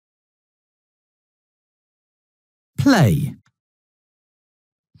Play.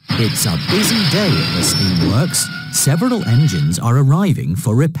 It's a busy day at the Steamworks. Several engines are arriving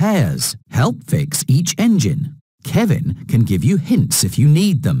for repairs. Help fix each engine. Kevin can give you hints if you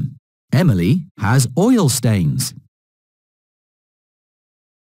need them. Emily has oil stains.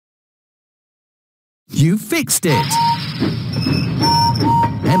 You fixed it!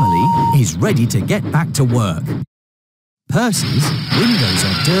 Emily is ready to get back to work. Percy's windows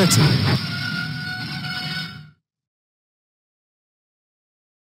are dirty.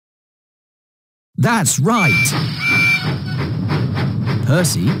 That's right!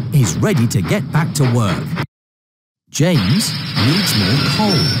 Percy is ready to get back to work. James needs more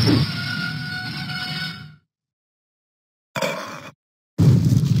coal.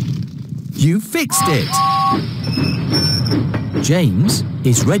 You fixed it! James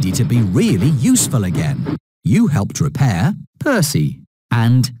is ready to be really useful again. You helped repair Percy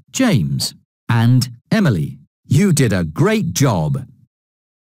and James and Emily. You did a great job.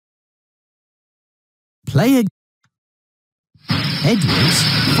 Play again. Edward's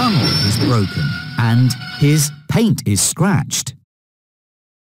funnel is broken and his paint is scratched.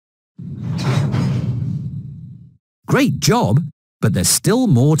 Great job, but there's still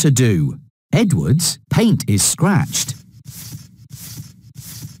more to do. Edward's paint is scratched.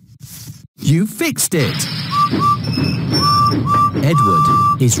 You fixed it!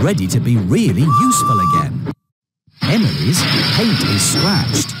 Edward is ready to be really useful again. Emily's paint is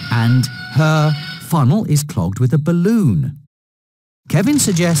scratched and her funnel is clogged with a balloon. Kevin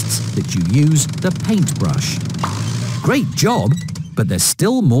suggests that you use the paintbrush. Great job, but there's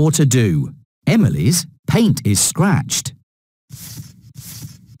still more to do. Emily's paint is scratched.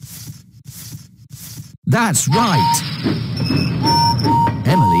 That's right!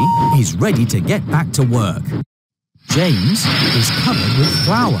 Emily is ready to get back to work. James is covered with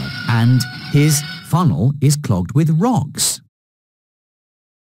flour and his funnel is clogged with rocks.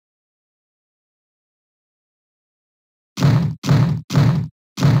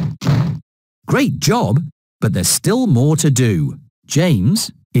 Great job, but there's still more to do.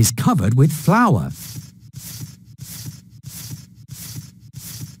 James is covered with flour.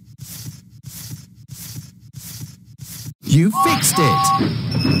 You fixed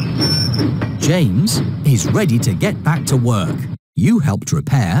it! James is ready to get back to work. You helped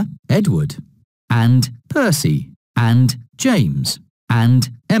repair Edward and Percy and James and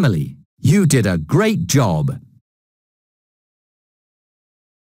Emily. You did a great job.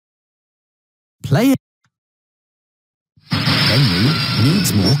 Play. Henry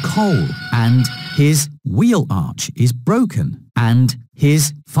needs more coal and his wheel arch is broken and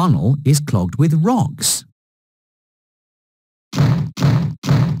his funnel is clogged with rocks.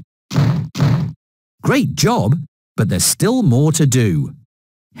 Great job, but there's still more to do.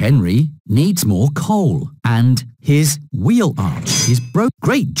 Henry needs more coal and his wheel arch is broken.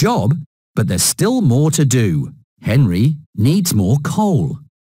 Great job, but there's still more to do. Henry needs more coal.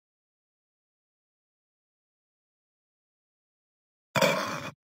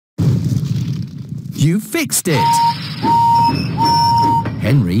 You fixed it!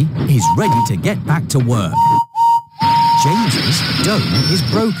 Henry is ready to get back to work. James's dome is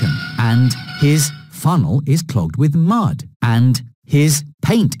broken and his funnel is clogged with mud and his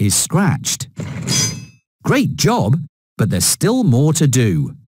paint is scratched. Great job, but there's still more to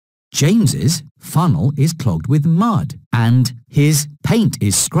do. James's funnel is clogged with mud and his paint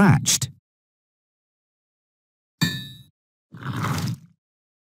is scratched.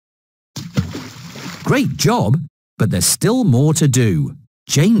 Great job, but there's still more to do.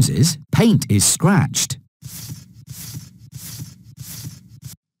 James's paint is scratched.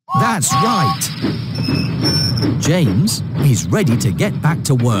 That's right! James is ready to get back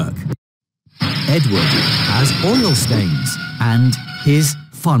to work. Edward has oil stains and his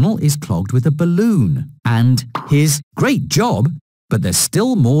funnel is clogged with a balloon and his great job, but there's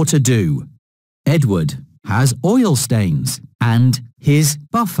still more to do. Edward has oil stains and his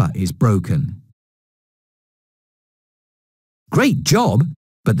buffer is broken. Great job,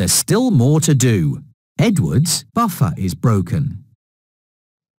 but there's still more to do. Edward's buffer is broken.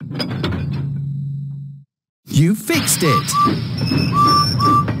 You fixed it!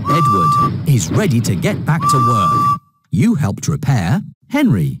 Edward is ready to get back to work. You helped repair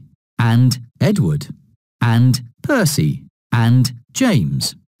Henry and Edward and Percy and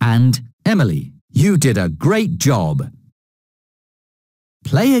James and Emily. You did a great job.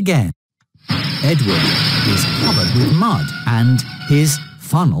 Play again. Edward is covered with mud and his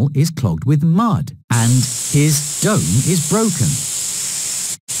funnel is clogged with mud and his dome is broken.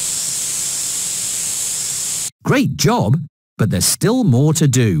 Great job, but there's still more to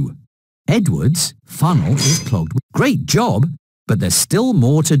do. Edward's funnel is clogged with... Great job, but there's still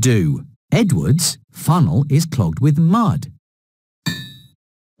more to do. Edward's funnel is clogged with mud.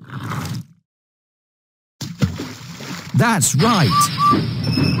 That's right.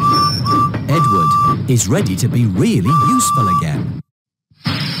 Edward is ready to be really useful again.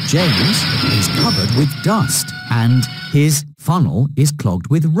 James is covered with dust and his funnel is clogged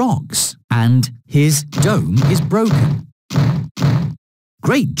with rocks and his dome is broken.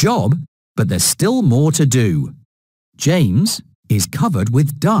 Great job, but there's still more to do. James is covered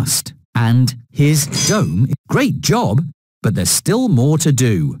with dust and his dome... Great job, but there's still more to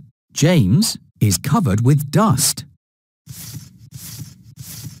do. James is covered with dust.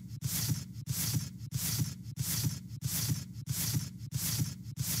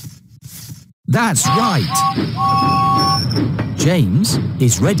 That's right. James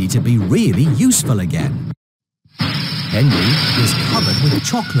is ready to be really useful again. Henry is covered with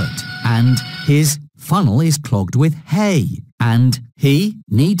chocolate and his funnel is clogged with hay and he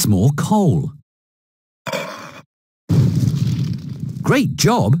needs more coal. Great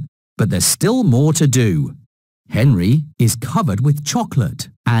job, but there's still more to do. Henry is covered with chocolate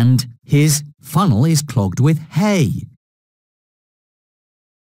and his funnel is clogged with hay.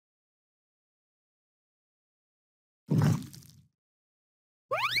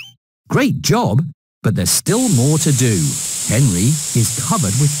 Great job, but there's still more to do. Henry is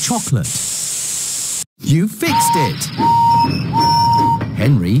covered with chocolate. You fixed it!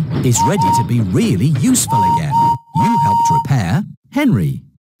 Henry is ready to be really useful again. You helped repair Henry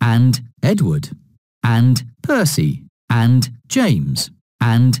and Edward and Percy and James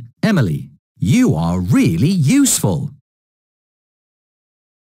and Emily. You are really useful.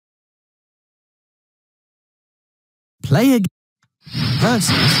 Play again.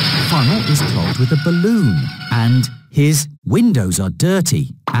 Percy's funnel is clogged with a balloon and his windows are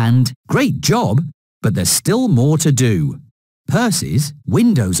dirty. And great job, but there's still more to do. Percy's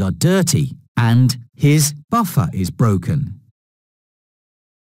windows are dirty and his buffer is broken.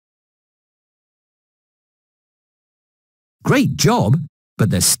 Great job, but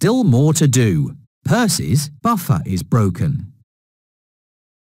there's still more to do. Percy's buffer is broken.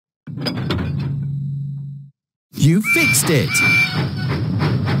 You fixed it!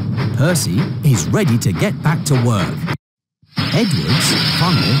 Percy is ready to get back to work. Edward's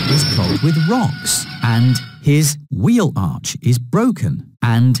funnel is clogged with rocks and his wheel arch is broken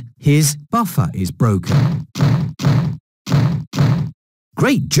and his buffer is broken.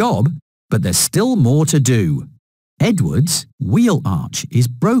 Great job, but there's still more to do. Edward's wheel arch is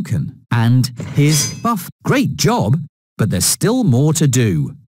broken and his buffer... Great job, but there's still more to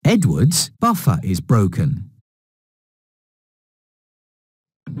do. Edward's buffer is broken.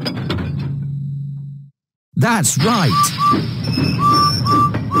 That's right.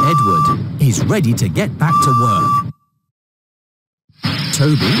 Edward is ready to get back to work.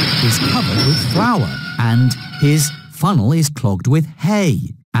 Toby is covered with flour and his funnel is clogged with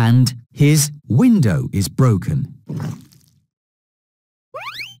hay and his window is broken.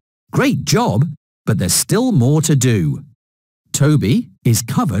 Great job, but there's still more to do. Toby is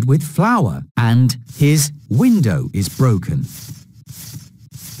covered with flour and his window is broken.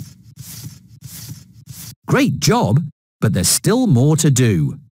 Great job, but there's still more to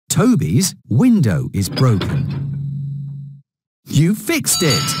do. Toby's window is broken. You fixed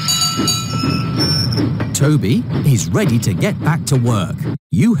it! Toby is ready to get back to work.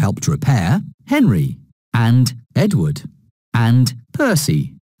 You helped repair Henry and Edward and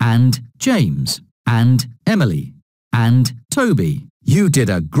Percy and James and Emily and Toby. You did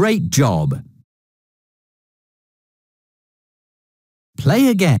a great job. Play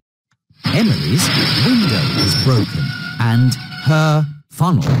again. Emily's window is broken and her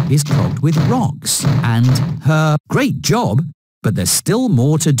funnel is clogged with rocks and her... Great job, but there's still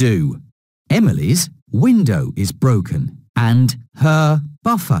more to do. Emily's window is broken and her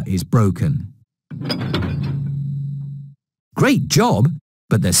buffer is broken. Great job,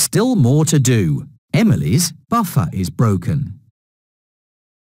 but there's still more to do. Emily's buffer is broken.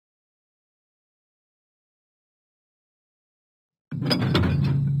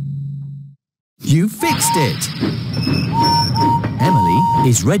 You fixed it! Emily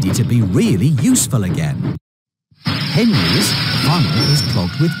is ready to be really useful again. Henry's funnel is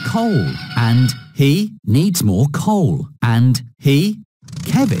clogged with coal and he needs more coal and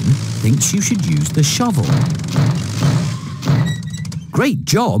Kevin thinks you should use the shovel. Great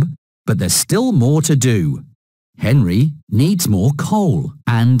job, but there's still more to do. Henry needs more coal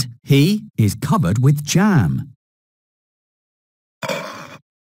and he is covered with jam.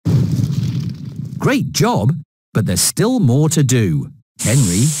 Great job, but there's still more to do.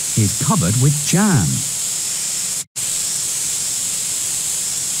 Henry is covered with jam.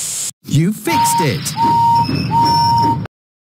 You fixed it!